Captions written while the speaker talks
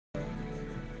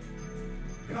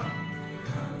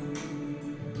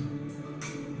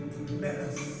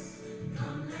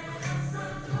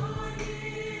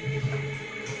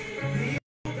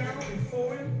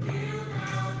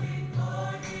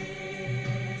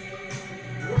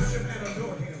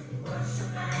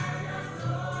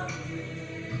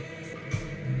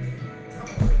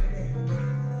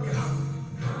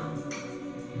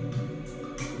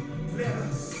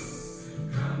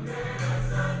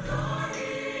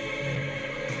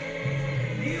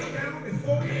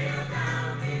before you.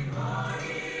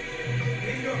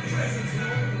 In your presence,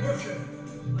 Lord, worship.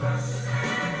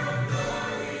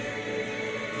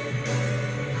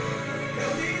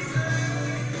 Help me say,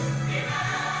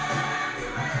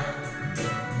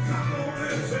 come on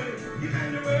and say,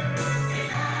 Emmanuel.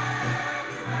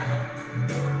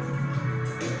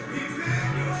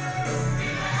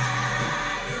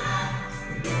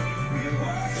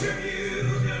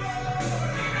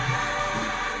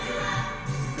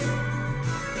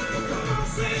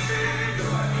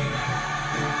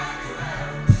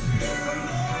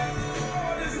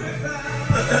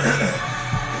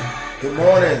 Good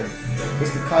morning,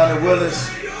 Mr. Connor Willis,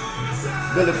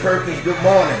 Billy Perkins, good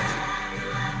morning.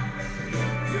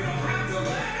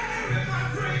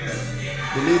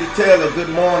 Benita Taylor, good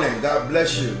morning. God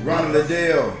bless you. Ron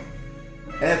Liddell,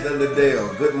 Anthony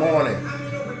Liddell, good morning.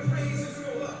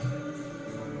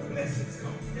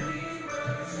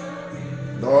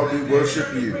 Lord, we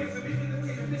worship you.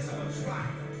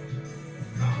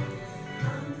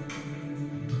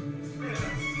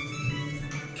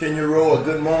 Kenya Roa,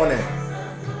 good morning.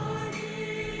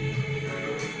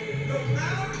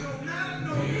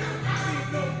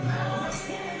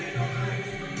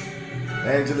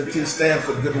 Angela T.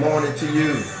 Stanford, good morning to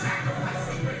you.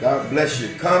 God bless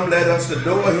you. Come, let us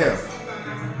adore him.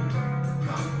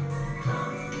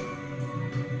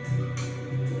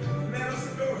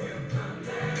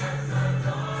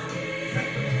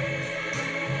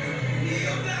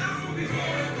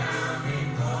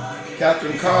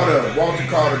 Catherine Carter, Walter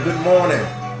Carter, good morning.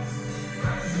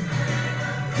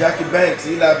 Jackie Banks,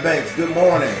 Eli Banks, good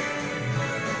morning.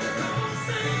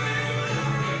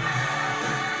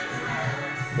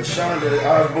 Bashonda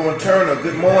Osborne Turner,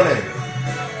 good morning.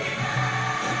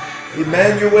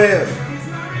 Emmanuel.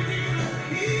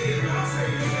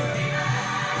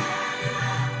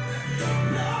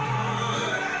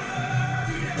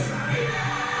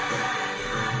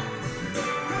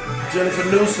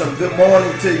 Jennifer Newsom, good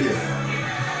morning to you.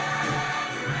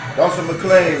 Dawson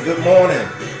McLean, good morning.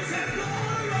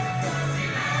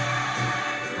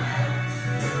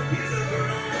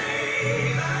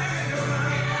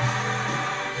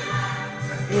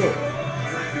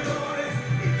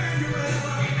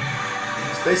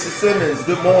 Stacy Simmons,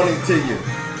 good morning to you.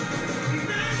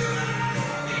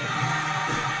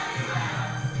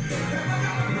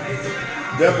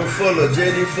 Deborah Fuller,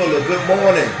 J.D. Fuller, good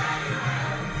morning.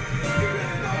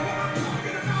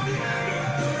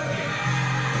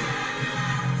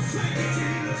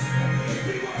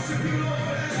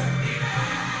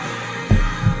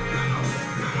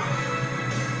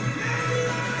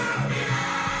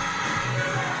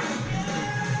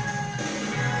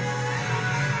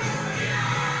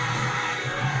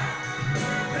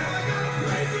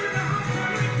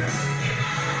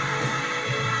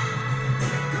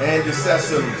 Andy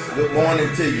Sessoms, good morning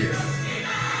to you.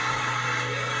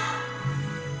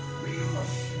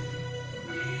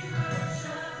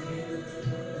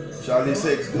 Charlie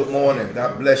Hicks, good morning.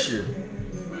 God bless you.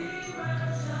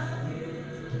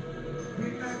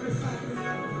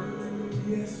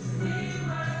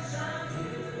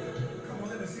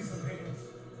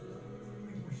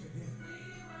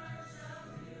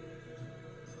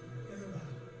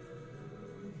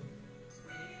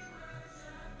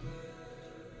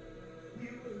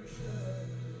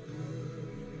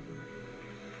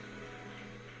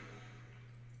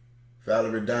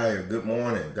 Valerie Dyer, good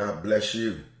morning. God bless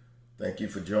you. Thank you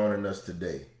for joining us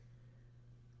today.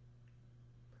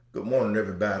 Good morning,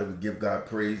 everybody. We give God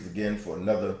praise again for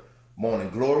another morning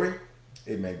glory.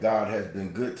 Amen. God has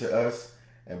been good to us,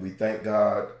 and we thank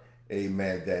God,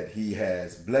 amen, that he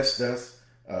has blessed us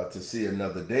to see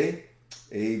another day.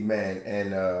 Amen.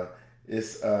 And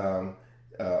it's an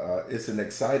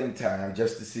exciting time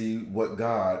just to see what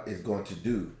God is going to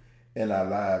do in our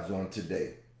lives on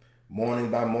today.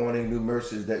 Morning by morning, new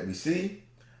mercies that we see,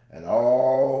 and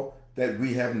all that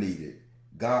we have needed,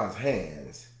 God's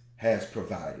hands has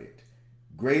provided.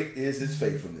 Great is his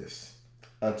faithfulness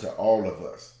unto all of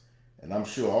us. And I'm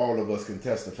sure all of us can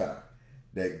testify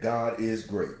that God is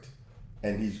great,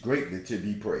 and he's greatly to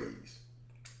be praised.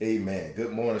 Amen.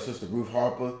 Good morning, Sister Ruth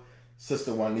Harper,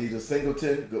 Sister Juanita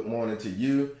Singleton, good morning to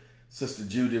you. Sister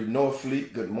Judy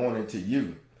Northfleet, good morning to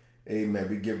you. Amen.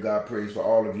 We give God praise for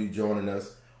all of you joining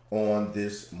us on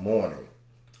this morning.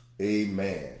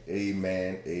 Amen.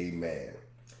 Amen. Amen.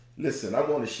 Listen, I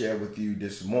want to share with you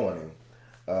this morning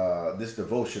this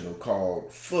devotional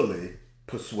called Fully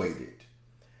Persuaded.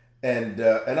 And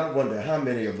I wonder how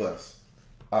many of us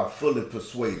are fully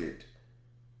persuaded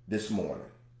this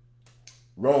morning.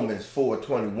 Romans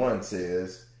 4:21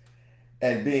 says,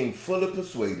 and being fully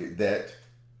persuaded that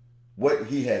what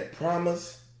he had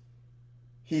promised,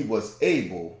 he was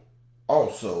able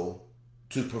also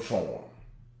to perform.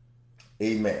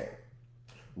 Amen.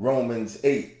 Romans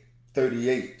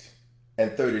 8:38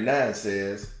 and 39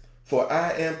 says, "For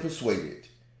I am persuaded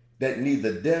that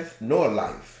neither death nor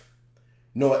life,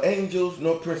 nor angels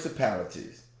nor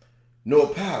principalities,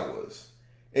 nor powers,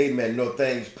 amen, nor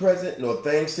things present, nor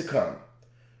things to come,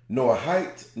 nor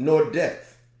height, nor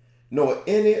depth, nor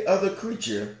any other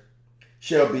creature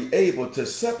shall be able to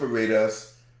separate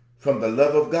us from the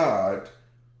love of God,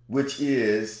 which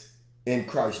is in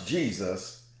Christ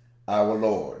Jesus our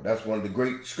Lord." That's one of the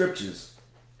great scriptures,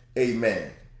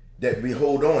 amen, that we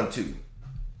hold on to.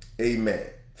 Amen.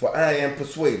 "For I am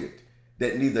persuaded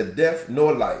that neither death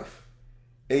nor life,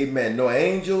 amen, nor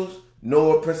angels,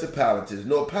 nor principalities,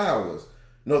 nor powers,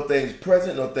 nor things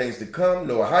present, nor things to come,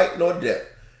 nor height, nor depth,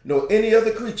 nor any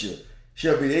other creature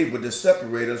shall be able to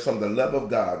separate us from the love of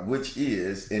God, which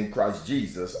is in Christ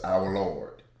Jesus our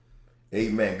Lord."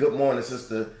 Amen. Good morning,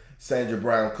 Sister Sandra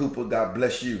Brown Cooper. God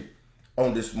bless you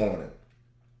on this morning.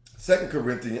 2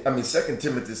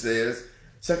 Timothy says,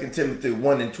 2 Timothy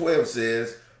 1:12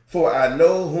 says, "For I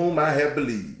know whom I have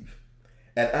believed,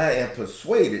 and I am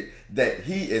persuaded that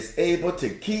he is able to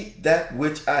keep that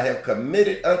which I have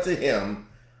committed unto him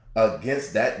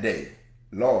against that day."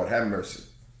 Lord, have mercy.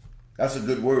 That's a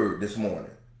good word this morning.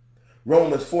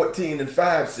 Romans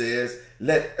 14:5 says,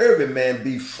 "Let every man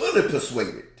be fully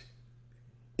persuaded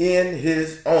in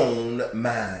his own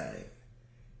mind."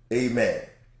 Amen.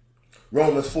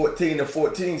 Romans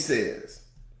 14:14 says,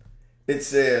 it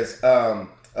says,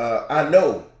 "I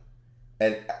know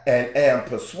and am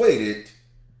persuaded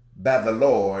by the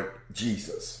Lord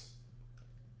Jesus."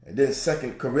 And then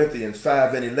 2 Corinthians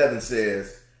 5:11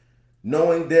 says,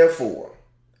 "Knowing therefore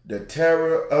the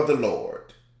terror of the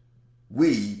Lord,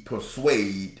 we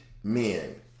persuade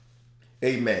men."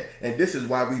 Amen. And this is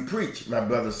why we preach, my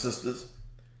brothers and sisters,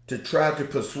 to try to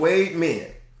persuade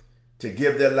men to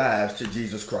give their lives to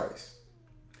Jesus Christ.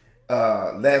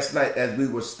 Last night, as we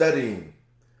were studying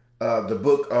the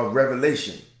book of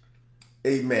Revelation,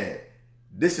 amen,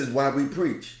 this is why we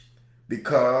preach.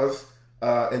 Because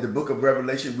in the book of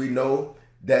Revelation, we know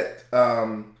that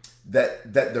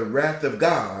that the wrath of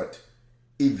God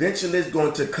eventually is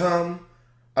going to come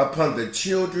upon the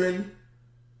children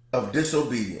of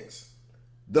disobedience.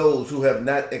 Those who have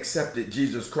not accepted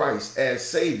Jesus Christ as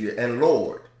Savior and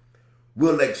Lord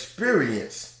will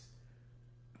experience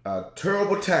a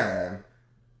terrible time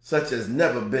such as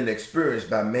never been experienced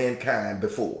by mankind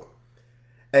before.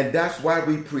 And that's why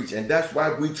we preach, and that's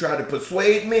why we try to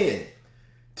persuade men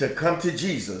to come to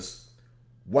Jesus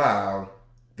while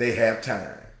they have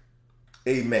time.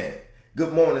 Amen.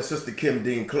 Good morning, Sister Kim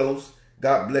Dean Close.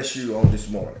 God bless you on this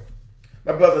morning.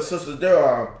 My brothers and sisters, there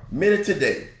are many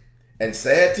today, and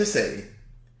sad to say,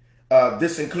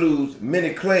 this includes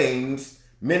many claim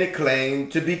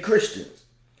to be Christians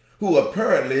who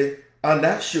apparently are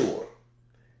not sure,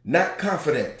 not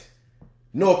confident,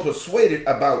 nor persuaded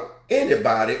about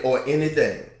anybody or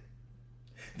anything.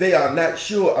 They are not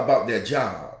sure about their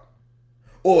job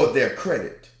or their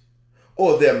credit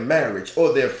or their marriage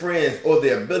or their friends or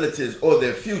their abilities or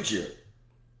their future.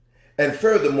 And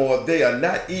furthermore, they are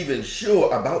not even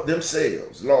sure about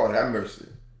themselves. Lord, have mercy.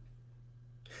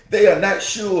 They are not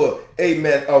sure,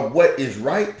 amen, of what is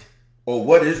right or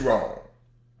what is wrong.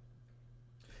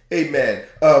 Amen.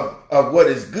 Of what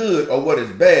is good or what is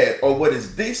bad, or what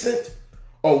is decent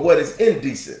or what is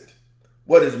indecent,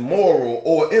 what is moral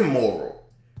or immoral,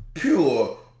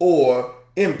 pure or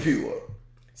impure,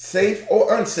 safe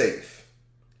or unsafe,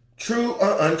 true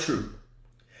or untrue.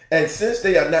 And since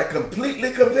they are not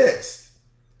completely convinced,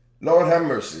 Lord have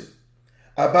mercy,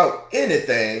 about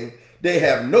anything, they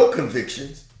have no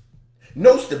convictions,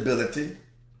 no stability,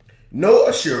 no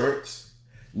assurance,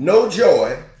 no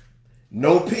joy,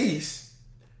 no peace,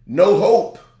 no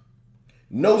hope,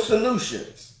 no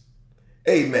solutions.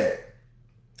 Amen.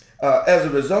 As a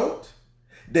result,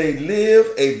 they live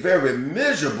a very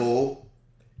miserable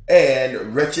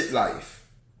and wretched life.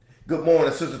 Good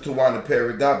morning, Sister Tawana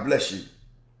Perry. God bless you.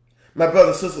 My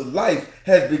brother and sister, life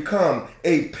has become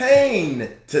a pain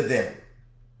to them.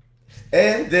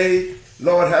 And they,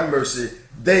 Lord have mercy,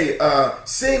 they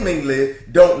seemingly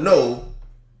don't know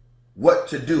what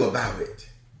to do about it.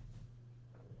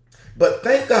 But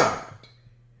thank God,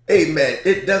 amen,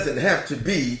 it doesn't have to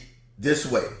be this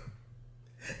way.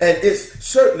 And it's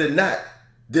certainly not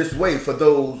this way for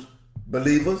those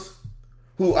believers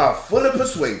who are fully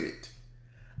persuaded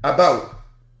about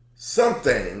some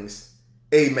things,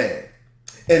 amen.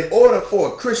 In order for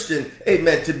a Christian,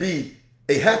 amen, to be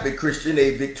a happy Christian,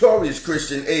 a victorious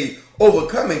Christian, a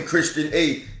overcoming Christian,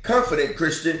 a confident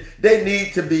Christian, they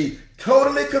need to be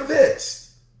totally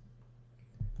convinced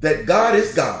that God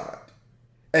is God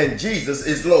and Jesus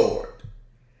is Lord,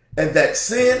 and that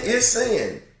sin is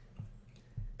sin,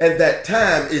 and that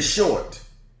time is short,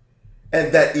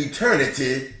 and that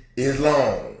eternity is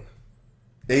long.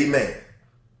 Amen.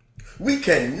 We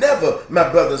can never, my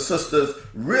brothers and sisters,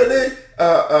 really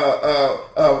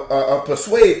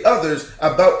persuade others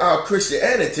about our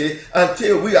Christianity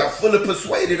until we are fully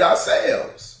persuaded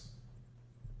ourselves.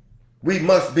 We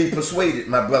must be persuaded,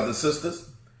 my brothers and sisters.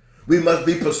 We must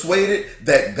be persuaded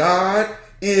that God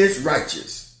is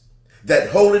righteous, that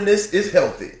holiness is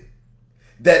healthy,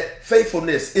 that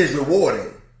faithfulness is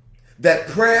rewarding, that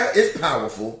prayer is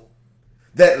powerful,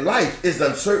 that life is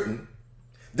uncertain,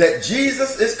 that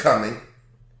Jesus is coming,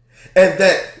 and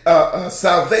that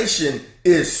salvation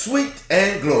is sweet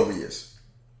and glorious.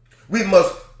 We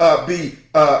must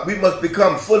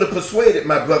become fully persuaded,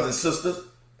 my brothers and sisters,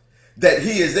 that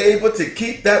he is able to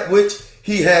keep that which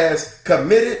he has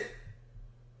committed,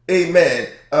 amen,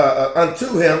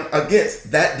 unto him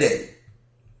against that day.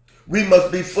 We must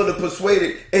be fully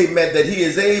persuaded, amen, that he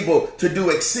is able to do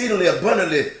exceedingly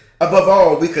abundantly above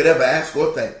all we could ever ask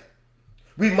or think.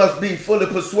 We must be fully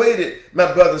persuaded,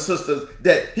 my brothers and sisters,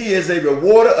 that he is a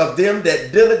rewarder of them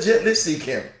that diligently seek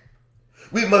him.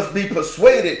 We must be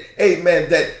persuaded, amen,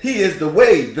 that he is the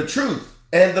way, the truth,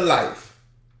 and the life.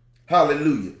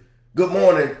 Hallelujah. Good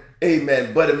morning,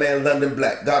 amen, Buddy Man London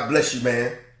Black. God bless you,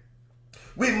 man.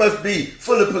 We must be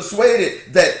fully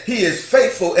persuaded that he is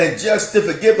faithful and just to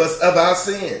forgive us of our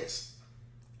sins.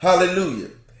 Hallelujah.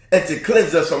 And to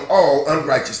cleanse us from all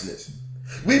unrighteousness.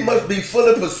 We must be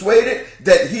fully persuaded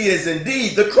that he is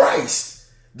indeed the Christ,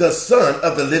 the Son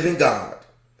of the living God.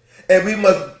 And we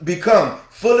must become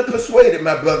fully persuaded,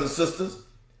 my brothers and sisters,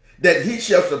 that he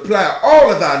shall supply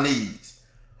all of our needs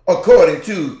according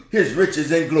to his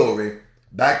riches and glory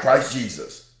by Christ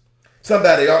Jesus.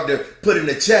 Somebody ought to put in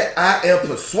the chat, I am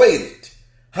persuaded.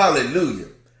 Hallelujah.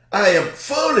 I am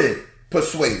fully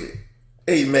persuaded.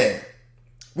 Amen.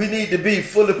 We need to be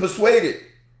fully persuaded.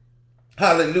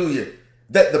 Hallelujah.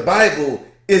 That the Bible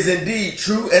is indeed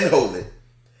true and holy.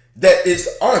 That its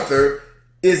author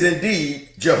is indeed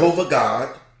Jehovah God.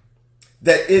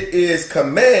 That its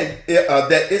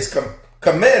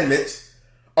commandments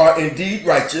are indeed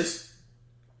righteous.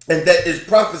 And that its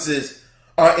prophecies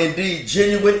are indeed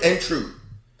genuine and true.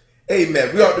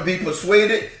 Amen. We ought to be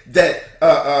persuaded that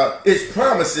its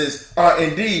promises are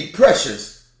indeed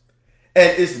precious,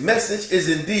 and its message is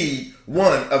indeed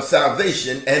one of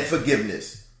salvation and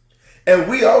forgiveness. And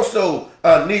we also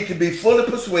need to be fully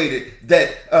persuaded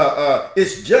that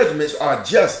its judgments are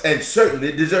just and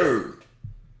certainly deserved.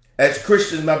 As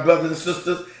Christians, my brothers and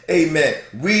sisters, amen,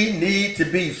 we need to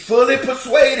be fully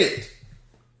persuaded.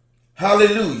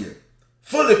 Hallelujah.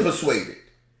 Fully persuaded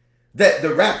that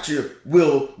the rapture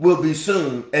will be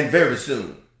soon and very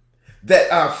soon,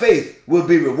 that our faith will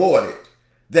be rewarded,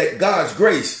 that God's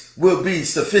grace will be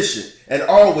sufficient and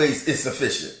always is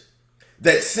sufficient,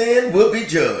 that sin will be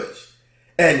judged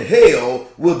and hell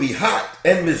will be hot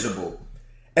and miserable,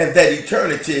 and that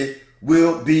eternity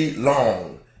will be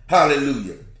long.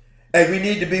 Hallelujah. And we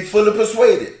need to be fully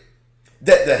persuaded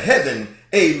that the heaven,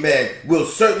 amen, will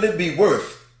certainly be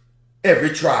worth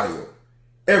every trial,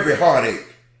 every heartache,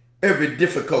 every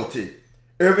difficulty,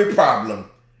 every problem,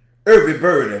 every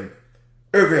burden,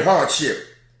 every hardship,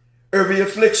 every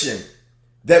affliction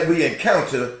that we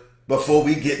encounter before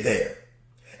we get there.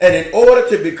 And in order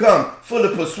to become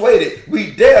fully persuaded,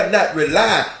 we dare not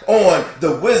rely on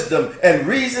the wisdom and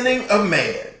reasoning of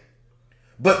man,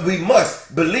 but we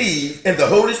must believe in the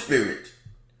Holy Spirit,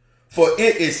 for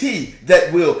it is he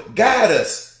that will guide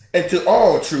us into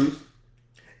all truth.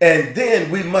 And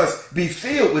then we must be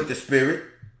filled with the Spirit,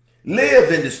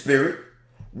 live in the Spirit,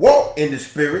 walk in the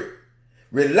Spirit,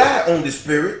 rely on the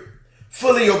Spirit,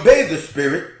 fully obey the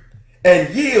Spirit,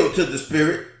 and yield to the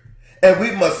Spirit. And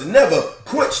we must never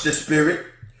quench the Spirit,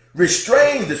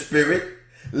 restrain the Spirit,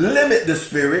 limit the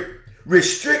Spirit,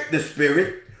 restrict the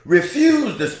Spirit,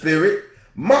 refuse the Spirit,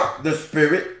 mock the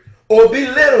Spirit, or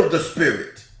belittle the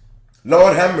Spirit.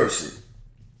 Lord have mercy.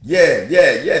 Yeah.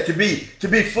 To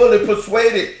be fully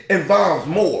persuaded involves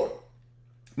more,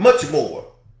 much more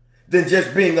than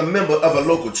just being a member of a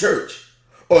local church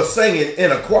or singing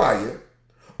in a choir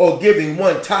or giving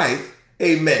one tithe.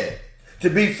 Amen. To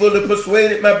be fully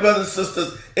persuaded, my brothers and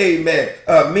sisters, amen,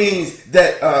 means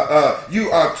that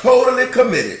you are totally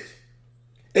committed.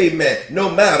 Amen. No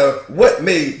matter what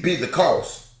may be the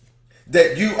cost.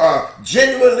 That you are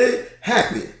genuinely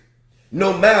happy.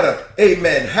 no matter,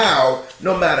 amen,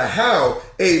 no matter how,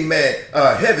 amen,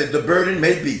 heavy the burden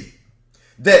may be.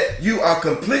 That you are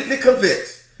completely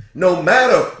convinced, no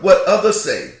matter what others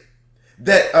say,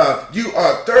 that you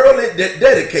are thoroughly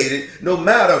dedicated, no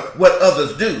matter what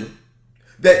others do,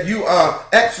 that you are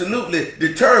absolutely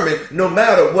determined, no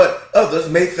matter what others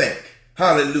may think.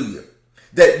 Hallelujah.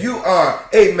 That you are,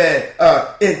 amen,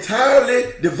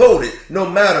 entirely devoted, no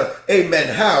matter,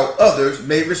 amen, how others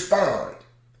may respond.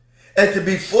 And to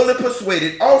be fully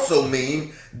persuaded also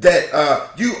means that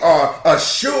you are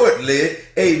assuredly,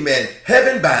 amen,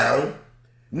 heaven bound,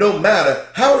 no matter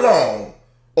how long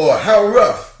or how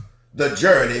rough the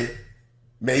journey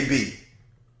may be.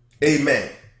 Amen.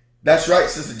 That's right,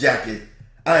 Sister Jackie.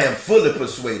 I am fully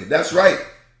persuaded. That's right,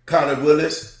 Connor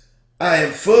Willis. I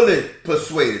am fully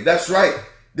persuaded. That's right,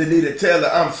 Danita Taylor.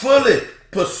 I'm fully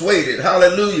persuaded.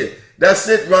 Hallelujah. That's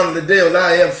it, Ronald Liddell.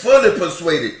 I am fully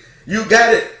persuaded. You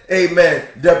got it. Amen.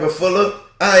 Deborah Fuller.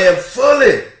 I am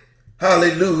fully,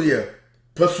 hallelujah,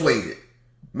 persuaded.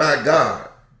 My God.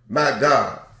 My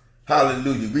God.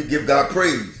 Hallelujah. We give God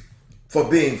praise for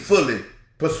being fully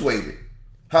persuaded.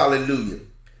 Hallelujah.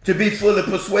 To be fully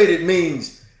persuaded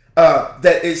means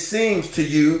that it seems to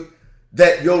you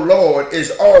that your Lord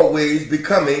is always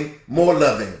becoming more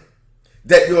loving,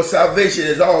 that your salvation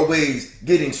is always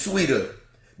getting sweeter,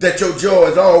 that your joy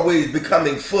is always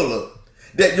becoming fuller,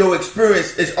 that your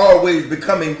experience is always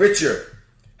becoming richer.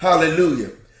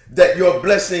 Hallelujah. That your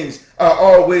blessings are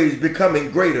always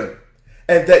becoming greater,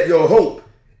 and that your hope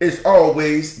is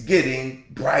always getting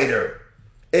brighter.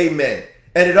 Amen.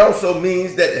 And it also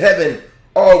means that heaven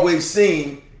always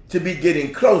seems to be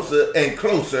getting closer and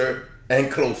closer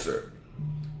and closer.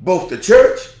 Both the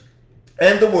church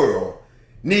and the world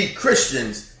need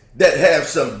Christians that have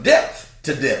some depth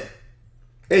to them.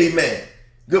 Amen.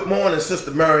 Good morning,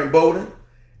 Sister Marion Bowden.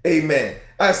 Amen.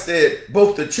 I said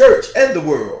both the church and the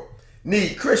world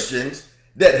need Christians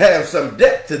that have some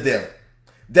depth to them,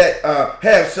 that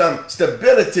have some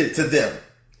stability to them,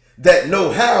 that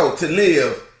know how to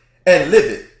live and live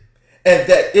it, and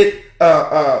that it and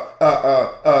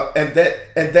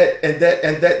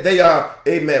that they are,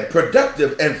 amen,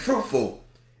 productive and fruitful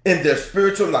in their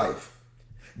spiritual life.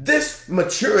 This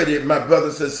maturity, my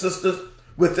brothers and sisters,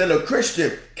 within a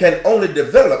Christian can only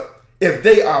develop if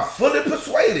they are fully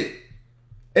persuaded.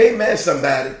 Amen,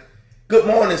 somebody. Good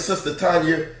morning, Sister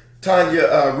Tanya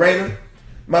Rayner,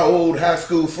 my old high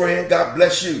school friend. God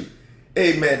bless you.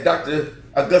 Amen. Dr.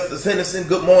 Augustus Henderson,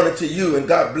 good morning to you, and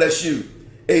God bless you.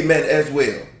 Amen as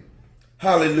well.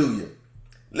 Hallelujah.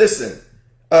 Listen,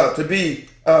 in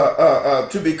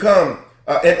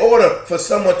order for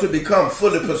someone to become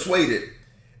fully persuaded,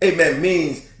 amen,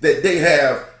 means that they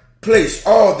have placed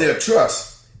all their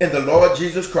trust in the Lord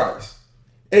Jesus Christ.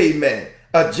 Amen.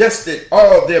 Adjusted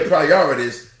all their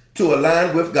priorities to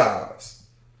align with God's.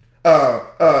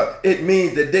 It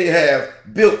means that they have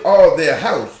built all their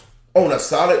house on a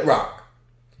solid rock.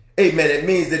 Amen. It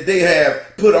means that they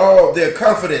have put all their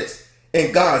confidence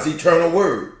in God's eternal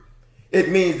word. It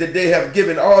means that they have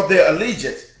given all their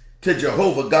allegiance to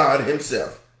Jehovah God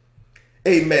himself.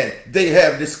 Amen. They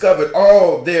have discovered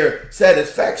all their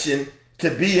satisfaction to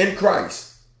be in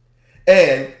Christ,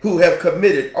 and who have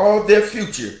committed all their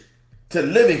future to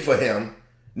living for him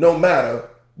no matter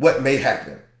what may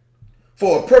happen.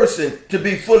 For a person to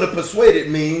be fully persuaded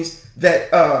means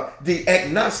that the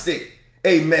agnostic,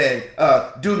 amen,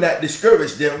 do not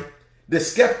discourage them. The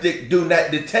skeptic do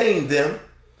not detain them.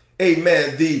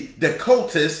 Amen. The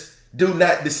cultists do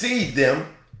not deceive them.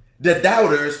 The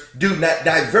doubters do not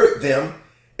divert them.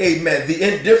 Amen. The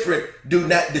indifferent do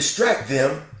not distract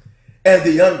them. And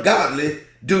the ungodly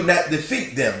do not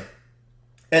defeat them.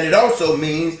 And it also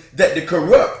means that the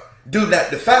corrupt do not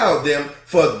defile them,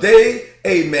 for they,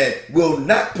 amen, will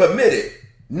not permit it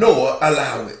nor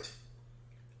allow it.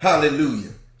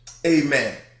 Hallelujah.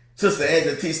 Amen. Sister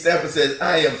Angela T. Stafford says,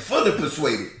 I am fully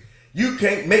persuaded. You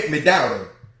can't make me doubt him.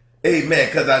 Amen.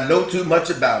 Because I know too much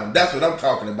about him. That's what I'm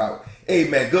talking about.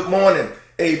 Amen. Good morning.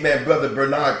 Amen. Brother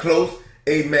Bernard Close.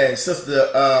 Amen. Sister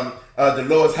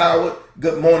Dolores Howard.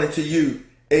 Good morning to you.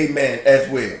 Amen. As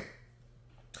well.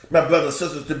 My brothers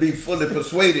and sisters, to be fully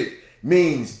persuaded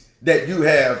means that you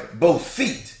have both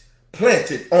feet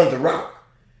planted on the rock.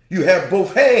 You have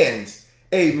both hands,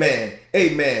 amen,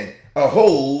 amen, a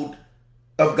hold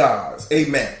of God's,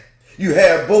 amen. You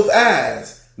have both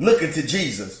eyes looking to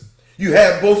Jesus. You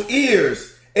have both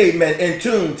ears, amen, in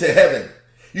tune to heaven.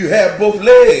 You have both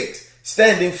legs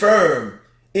standing firm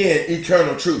in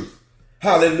eternal truth.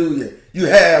 Hallelujah. You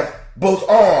have both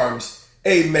arms,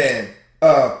 amen,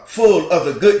 full of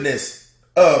the goodness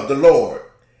of the Lord.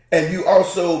 And you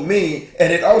also mean,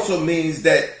 and it also means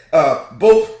that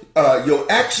both your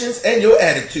actions and your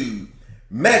attitude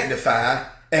magnify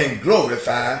and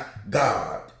glorify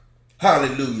God.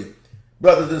 Hallelujah.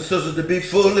 Brothers and sisters, to be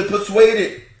fully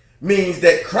persuaded means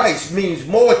that Christ means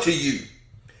more to you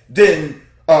than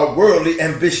worldly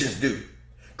ambitions do.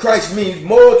 Christ means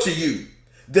more to you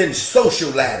than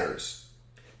social ladders.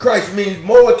 Christ means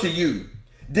more to you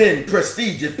than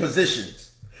prestigious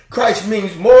positions. Christ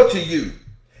means more to you,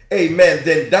 amen,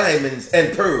 than diamonds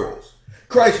and pearls.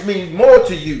 Christ means more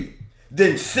to you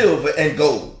than silver and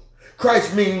gold.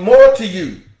 Christ means more to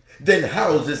you than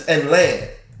houses and land.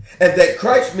 And that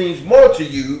Christ means more to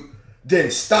you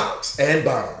than stocks and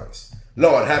bonds.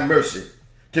 Lord, have mercy.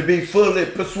 To be fully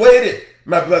persuaded,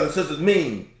 my brothers and sisters,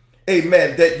 mean,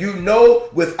 amen, that you know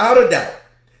without a doubt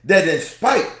that in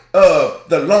spite of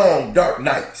the long dark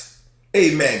nights,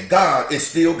 amen, God is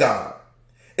still God.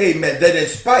 Amen, that in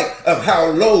spite of how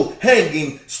low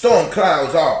hanging storm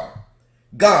clouds are,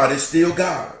 God is still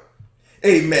God.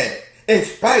 Amen. In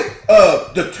spite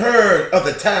of the turn of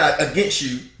the tide against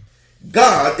you,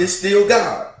 God is still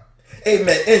God.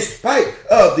 Amen. In spite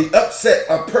of the upset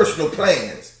of personal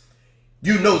plans,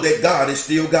 you know that God is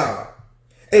still God.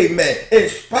 Amen. In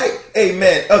spite,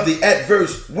 amen, of the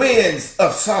adverse winds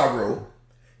of sorrow,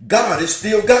 God is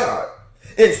still God.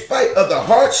 In spite of the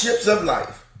hardships of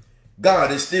life,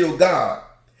 God is still God.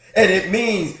 And it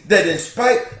means that in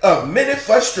spite of many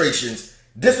frustrations,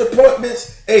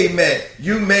 disappointments, amen,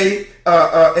 you may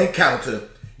encounter,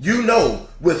 you know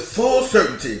with full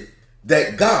certainty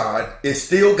that God is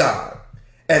still God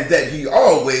and that he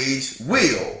always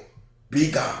will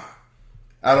be God.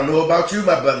 I don't know about you,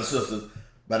 my brothers and sisters,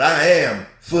 but I am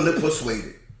fully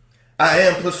persuaded. I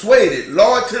am persuaded,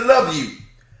 Lord, to love you.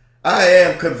 I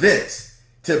am convinced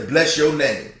to bless your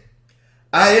name.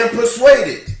 I am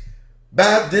persuaded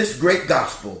by this great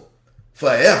gospel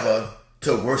forever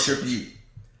to worship you.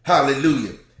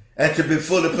 Hallelujah. And to be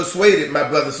fully persuaded, my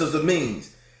brothers and sisters,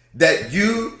 means that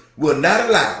you will not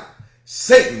allow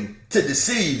Satan to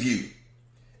deceive you.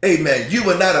 Amen. You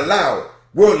will not allow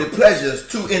worldly pleasures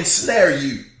to ensnare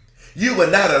you. You will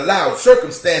not allow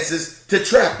circumstances to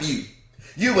trap you.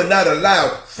 You will not allow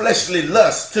fleshly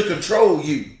lust to control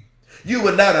you. You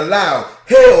will not allow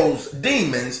hell's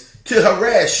demons to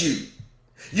harass you.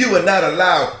 You will not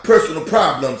allow personal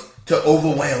problems to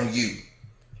overwhelm you.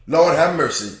 Lord, have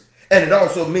mercy. And it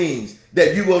also means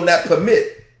that you will not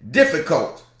permit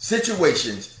difficult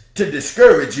situations to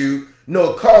discourage you,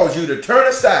 nor cause you to turn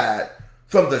aside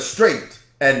from the straight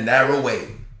and narrow way.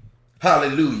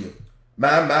 Hallelujah.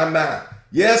 My.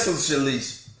 Yes, Sister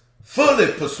Shalice,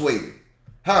 fully persuaded.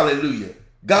 Hallelujah.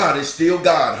 God is still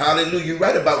God. Hallelujah. You're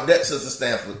right about that, Sister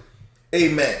Stanford.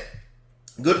 Amen.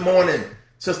 Good morning,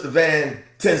 Sister Van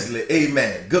Tinsley.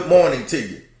 Amen. Good morning to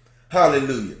you.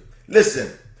 Hallelujah.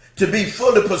 Listen, to be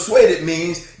fully persuaded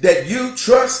means that you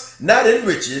trust not in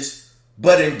riches,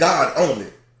 but in God only.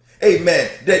 Amen.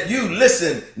 That you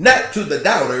listen not to the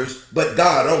doubters, but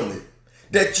God only.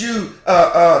 That you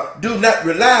do not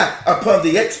rely upon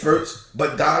the experts,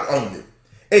 but God only.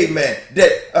 Amen.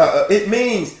 That it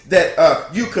means that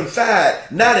you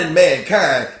confide not in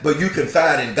mankind, but you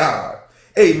confide in God.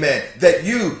 Amen. That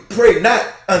you pray not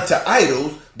unto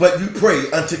idols, but you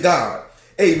pray unto God.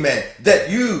 Amen. That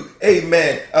you,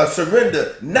 amen,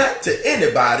 surrender not to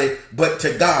anybody, but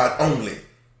to God only.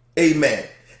 Amen.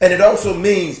 And it also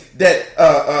means that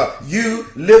you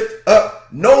lift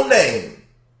up no name,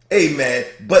 amen,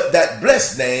 but that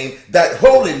blessed name, that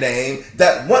holy name,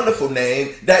 that wonderful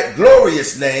name, that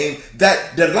glorious name,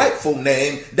 that delightful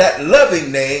name, that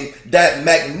loving name, that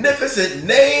magnificent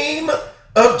name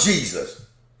of Jesus.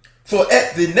 For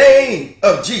at the name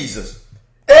of Jesus,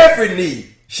 every knee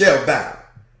shall bow,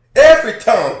 every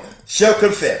tongue shall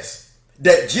confess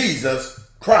that Jesus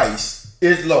Christ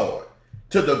is Lord,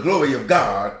 to the glory of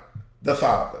God the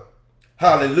Father.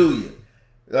 Hallelujah.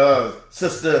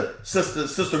 Sister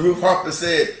Ruth Harper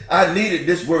said, I needed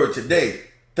this word today.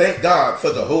 Thank God for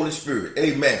the Holy Spirit.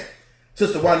 Amen.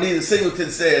 Sister Juanita Singleton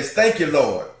says, thank you,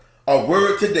 Lord. A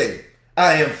word today.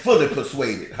 I am fully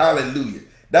persuaded. Hallelujah.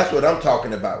 That's what I'm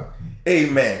talking about.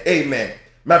 Amen. Amen.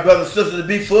 My brothers and sisters, to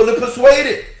be fully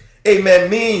persuaded, amen,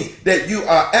 means that you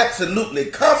are absolutely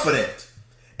confident,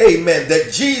 amen,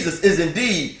 that Jesus is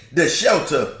indeed the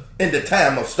shelter in the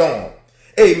time of storm.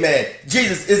 Amen.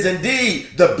 Jesus is indeed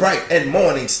the bright and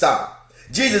morning star.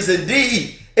 Jesus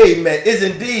indeed, amen, is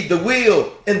indeed the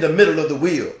wheel in the middle of the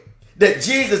wheel. That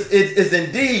Jesus is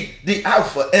indeed the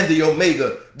Alpha and the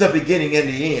Omega, the beginning and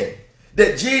the end.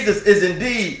 That Jesus is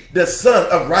indeed the Son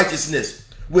of righteousness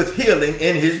with healing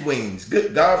in his wings.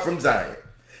 Good God from Zion.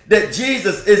 that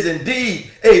Jesus is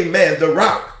indeed, amen, the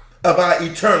rock of our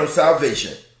eternal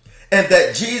salvation. And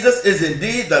that Jesus is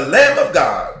indeed the Lamb of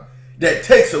God that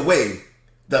takes away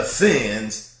the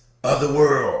sins of the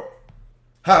world.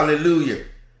 Hallelujah.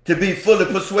 To be fully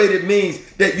persuaded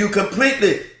means that you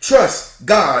completely trust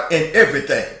God in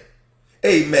everything.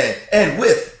 Amen. And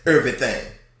with everything.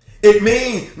 It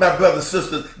means, my brothers and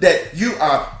sisters, that you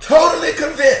are totally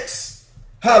convinced.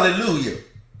 Hallelujah.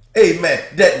 Amen.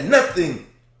 That nothing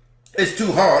is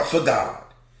too hard for God.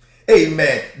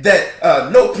 Amen.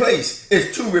 That no place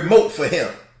is too remote for him.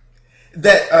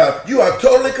 That you are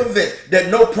totally convinced that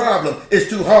no problem is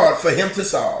too hard for him to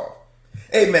solve.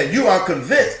 Amen. You are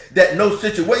convinced that no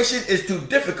situation is too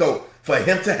difficult for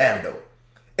him to handle.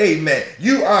 Amen.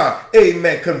 You are,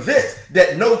 amen, convinced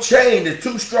that no chain is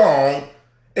too strong,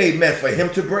 amen, for him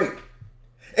to break.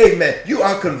 Amen. You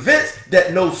are convinced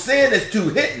that no sin is too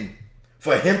hidden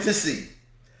for him to see.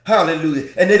 Hallelujah.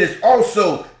 And it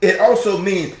also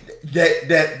means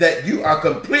that you are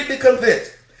completely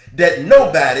convinced that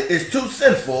nobody is too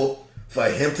sinful for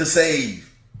him to save.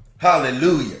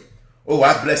 Hallelujah. Oh,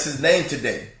 I bless his name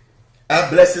today. I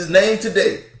bless his name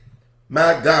today.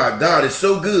 My God, God is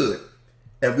so good.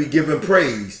 And we give him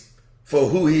praise for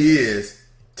who he is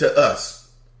to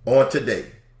us on today.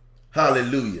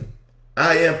 Hallelujah.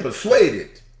 I am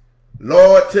persuaded,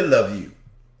 Lord, to love you.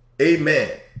 Amen.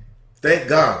 Thank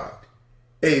God.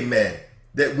 Amen.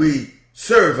 That we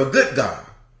serve a good God.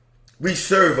 We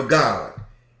serve a God,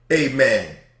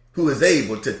 amen, who is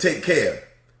able to take care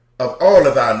of all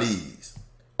of our needs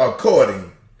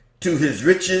according to his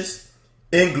riches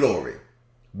in glory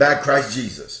by Christ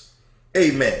Jesus.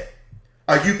 Amen.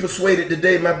 Are you persuaded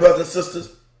today, my brothers and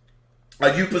sisters?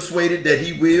 Are you persuaded that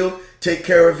he will take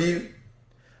care of you?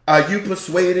 Are you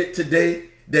persuaded today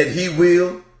that he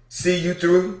will see you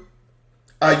through?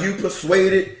 Are you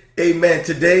persuaded, amen,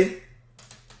 today?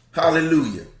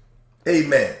 Hallelujah.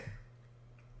 Amen.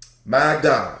 My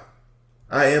God,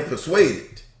 I am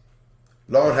persuaded.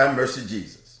 Lord, have mercy,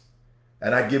 Jesus.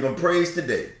 And I give him praise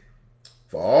today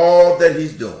for all that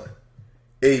he's doing.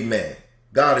 Amen.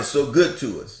 God is so good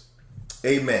to us.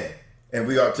 Amen. And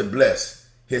we ought to bless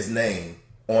his name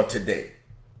on today.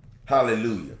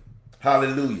 Hallelujah.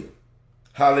 Hallelujah.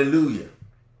 Hallelujah.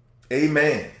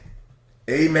 Amen.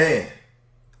 Amen.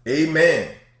 Amen.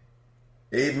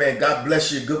 Amen. God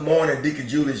bless you. Good morning, Deacon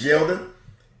Julius Yeldon.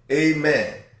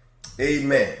 Amen.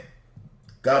 Amen.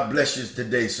 God bless you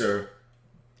today, sir.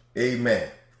 Amen.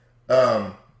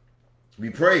 We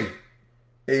pray.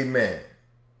 Amen.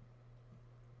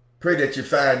 Pray that you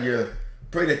find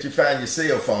your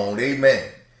cell phone. Amen.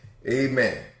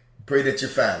 Amen. Pray that you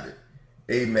find it.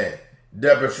 Amen.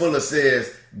 Deborah Fuller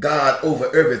says, God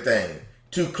over everything.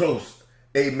 Too close,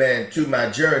 amen, to my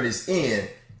journey's end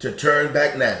to turn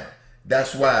back now.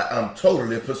 That's why I'm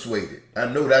totally persuaded. I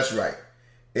know that's right.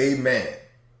 Amen.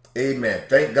 Amen.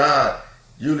 Thank God.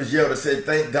 Julius Yelder said,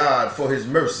 thank God for his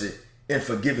mercy in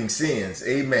forgiving sins.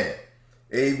 Amen.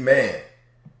 Amen.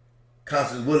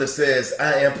 Constance Willis says,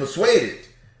 I am persuaded.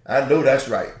 I know that's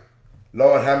right.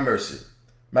 Lord, have mercy.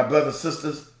 My brothers and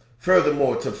sisters,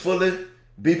 furthermore, to fully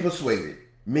be persuaded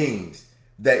means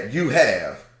that you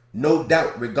have no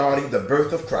doubt regarding the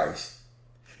birth of Christ,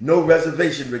 no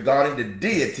reservation regarding the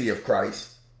deity of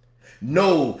Christ,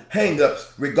 no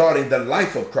hang-ups regarding the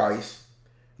life of Christ,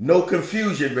 no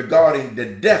confusion regarding the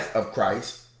death of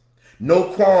Christ,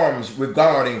 no qualms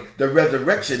regarding the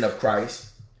resurrection of Christ,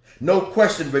 no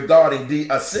question regarding the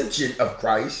ascension of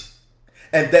Christ,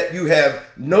 and that you have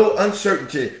no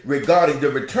uncertainty regarding the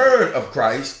return of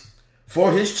Christ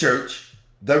for his church,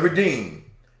 the redeemed,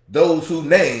 those whose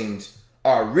names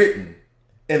are written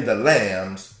in the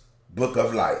Lamb's book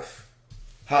of life.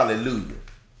 Hallelujah.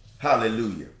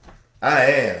 Hallelujah. I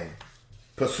am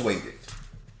persuaded.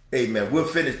 Amen. We'll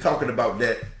finish talking about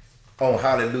that on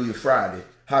Hallelujah Friday.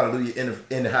 Hallelujah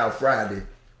Anyhow Friday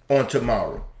on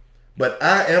tomorrow. But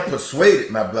I am persuaded,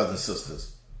 my brothers and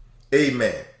sisters.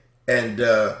 Amen. And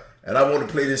I want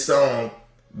to play this song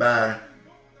by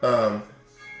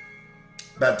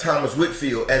Thomas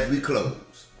Whitfield as we close.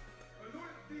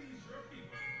 Anoint these your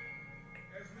people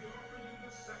as we offer you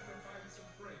the sacrifice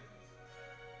of praise.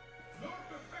 Lord,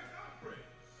 perfect our praise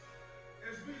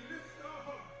as we lift our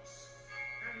hearts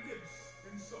and lips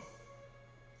in song.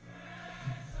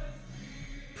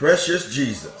 Precious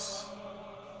Jesus.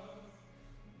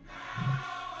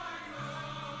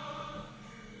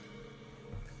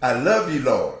 I love you,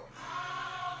 Lord.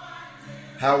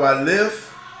 How I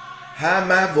lift high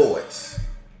my voice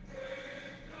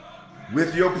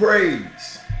with your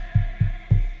praise.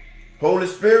 Holy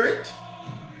Spirit,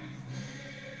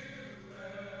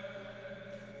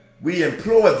 We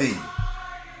implore thee.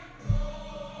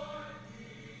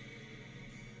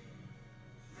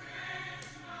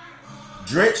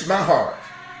 Drench my heart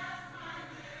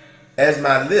as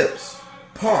my lips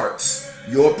parts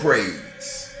your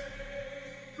praise.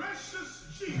 Precious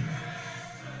Jesus.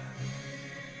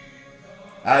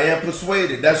 I am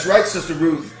persuaded. That's right, Sister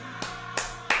Ruth.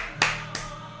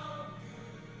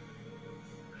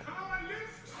 How I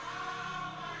lift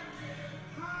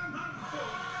high my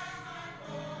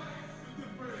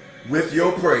voice With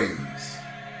your praise.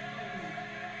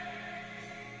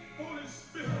 Holy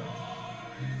Spirit.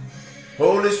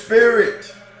 Holy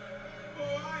Spirit, Oh,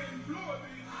 I implore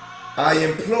thee. I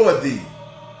implore thee.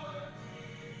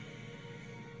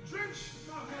 Drench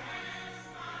my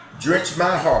heart. Drench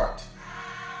my heart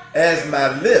as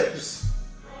my lips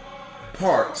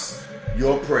parts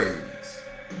your praise.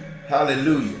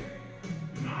 Hallelujah.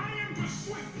 I am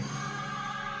persuaded.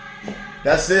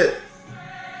 That's it.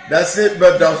 That's it,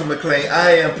 Brother Dawson McLean.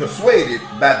 I am persuaded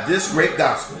by this great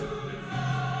gospel.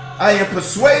 I am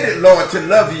persuaded, Lord, to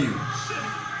love you.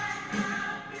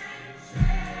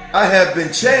 I have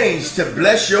been changed to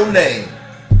bless your name.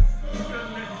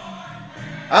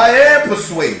 I am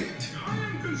persuaded.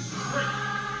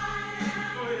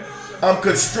 I'm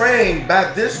constrained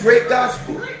by this great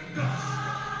gospel.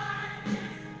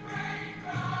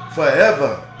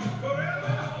 Forever.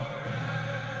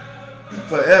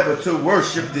 Forever to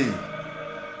worship thee.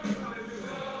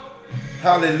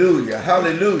 Hallelujah.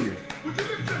 Hallelujah.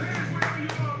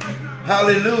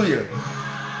 Hallelujah.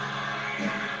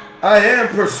 I am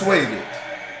persuaded,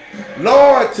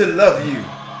 Lord, to love you.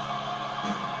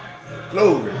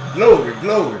 Glory, glory,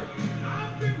 glory.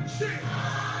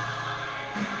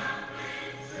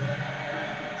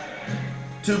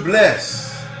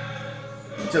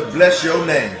 To bless your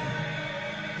name.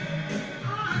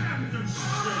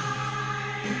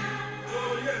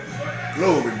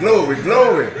 Glory, glory,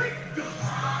 glory.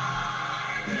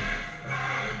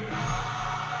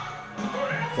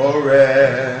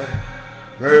 Forever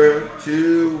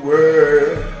to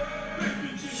worship.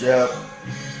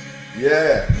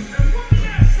 Yeah.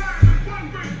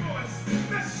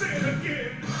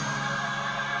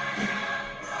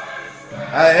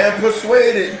 I am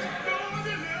persuaded.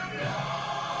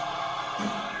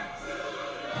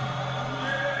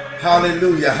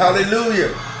 Hallelujah,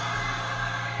 hallelujah.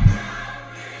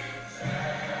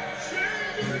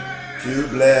 To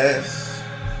bless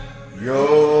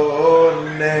your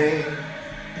name.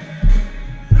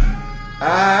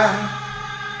 I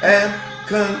am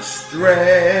constrained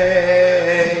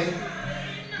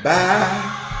by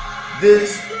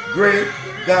this great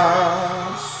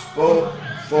gospel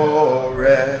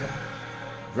forever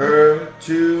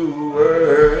to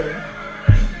worship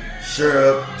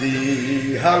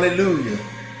thee. Hallelujah.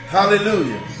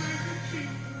 Hallelujah.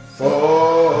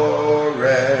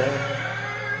 Forever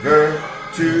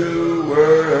to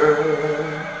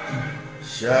worship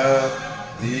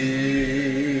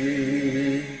thee.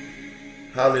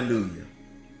 Hallelujah.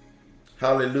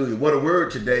 Hallelujah. What a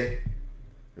word today.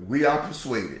 We are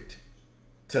persuaded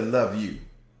to love you.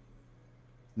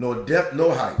 Nor depth,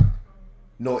 nor height,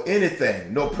 nor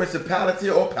anything, no principality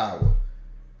or power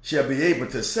shall be able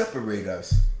to separate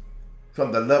us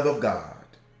from the love of God,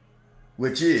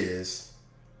 which is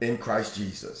in Christ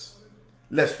Jesus.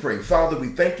 Let's pray. Father, we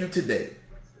thank you today.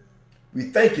 We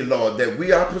thank you, Lord, that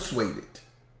we are persuaded.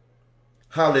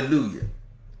 Hallelujah.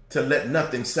 To let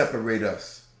nothing separate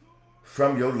us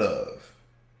from your love.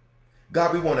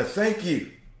 God, we want to thank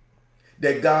you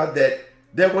that, God, that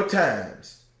there were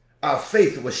times our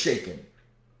faith was shaken.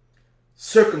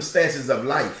 Circumstances of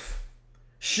life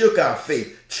shook our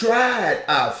faith, tried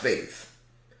our faith.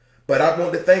 But I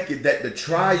want to thank you that the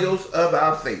trials of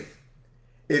our faith,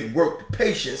 it worked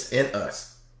patience in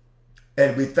us.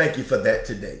 And we thank you for that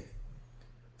today.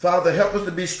 Father, help us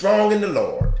to be strong in the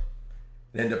Lord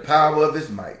and in the power of his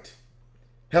might.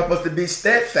 Help us to be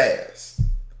steadfast,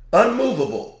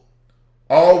 unmovable,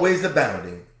 always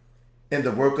abounding in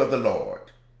the work of the Lord.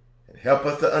 And help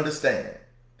us to understand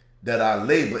that our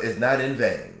labor is not in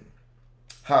vain.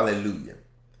 Hallelujah.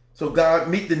 So God,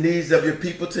 meet the needs of your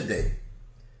people today.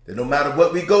 That no matter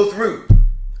what we go through,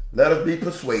 let us be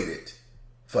persuaded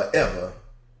forever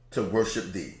to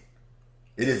worship thee.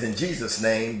 It is in Jesus'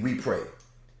 name we pray.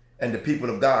 And the people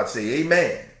of God say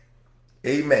amen,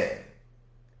 amen,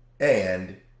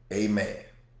 and amen.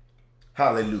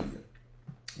 Hallelujah.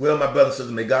 Well, my brothers and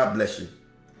sisters, may God bless you.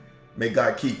 May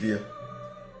God keep you.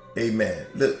 Amen.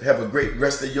 Look, have a great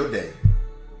rest of your day.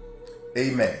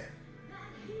 Amen.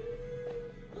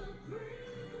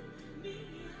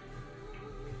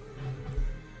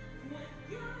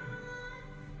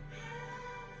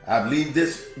 I leave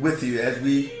this with you as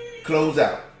we close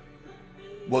out.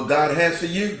 What God has for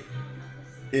you,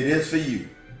 it is for you.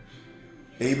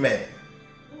 Amen.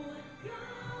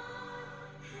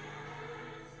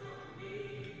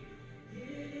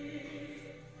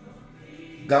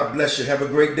 God bless you. Have a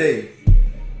great day.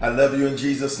 I love you in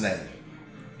Jesus' name.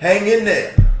 Hang in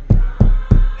there.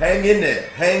 Hang in there.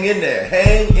 Hang in there.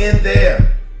 Hang in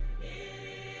there.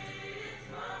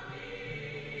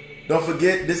 Don't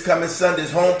forget, this coming Sunday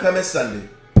is Homecoming Sunday.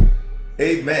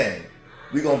 Amen.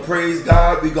 We're going to praise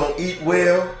God. We're going to eat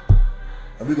well.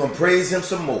 And we're going to praise him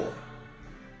some more.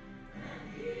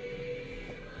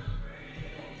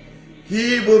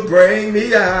 He will bring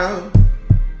me out.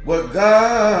 What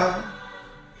God.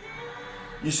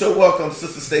 You're so welcome,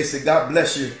 Sister Stacy. God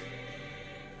bless you.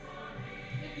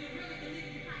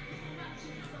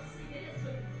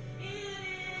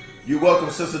 You're welcome,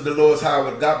 Sister Dolores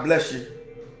Howard. God bless you.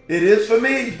 It is for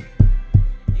me.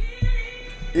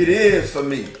 It is for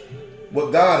me.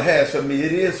 What God has for me,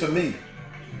 it is for me.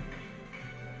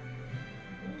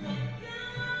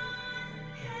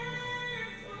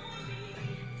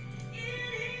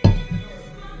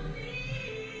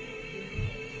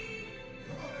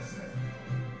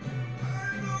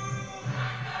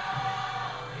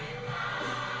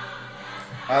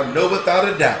 I know without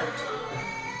a doubt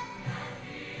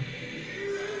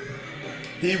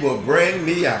he will bring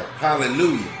me out.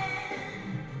 Hallelujah.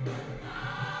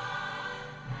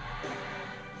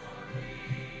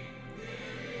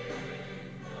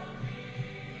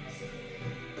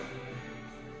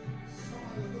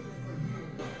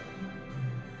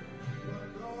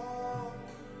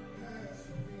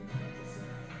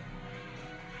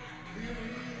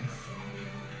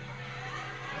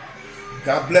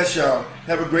 God bless y'all.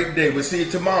 Have a great day. We'll see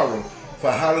you tomorrow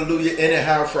for Hallelujah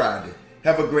Anyhow Friday.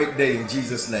 Have a great day in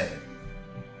Jesus' name.